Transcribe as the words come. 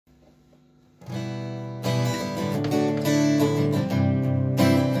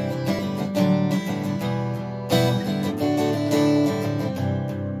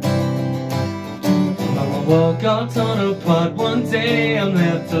Woke up torn apart one day. I'm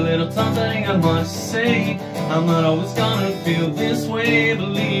left a little torn, I ain't got much to say. I'm not always gonna feel this way,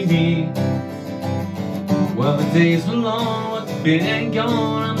 believe me. Well, the days were long, but the bit ain't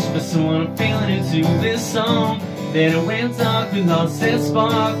gone. I'm expressing what I'm feeling into this song. Then it went dark, we lost that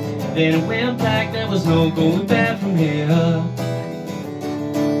spark. Then it went black, there was no going back from here.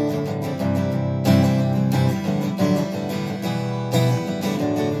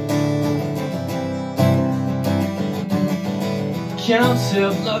 Count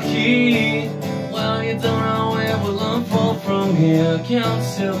yourself lucky. Well, you don't know where we'll unfold from here. Count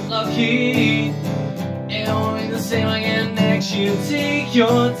yourself lucky. It won't be the same again next year. Take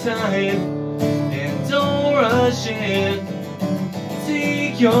your time and don't rush in.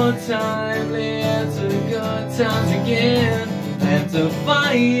 Take your time, let the good times again. Let the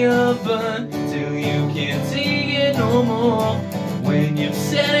fire burn till you can't take it no more. When you've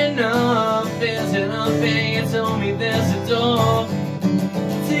said enough, there's enough, and you told me there's a door.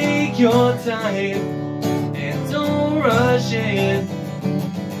 Take your time and don't rush in.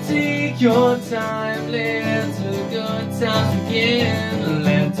 Take your time, let the good times begin.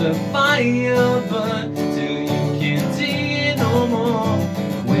 Let the fire burn till you can't take it no more.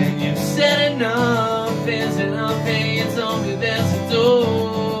 When you've said enough, there's enough, and you told me there's a door.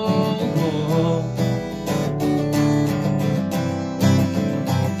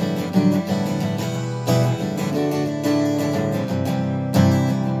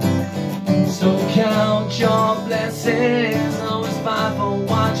 So count your blessings, always fight for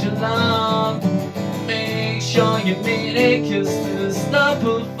what you love. Make sure you mean it, 'cause to stop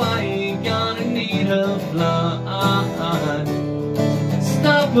a fire you're gonna need a flood.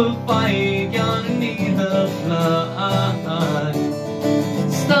 Stop a fire you're gonna need a flood.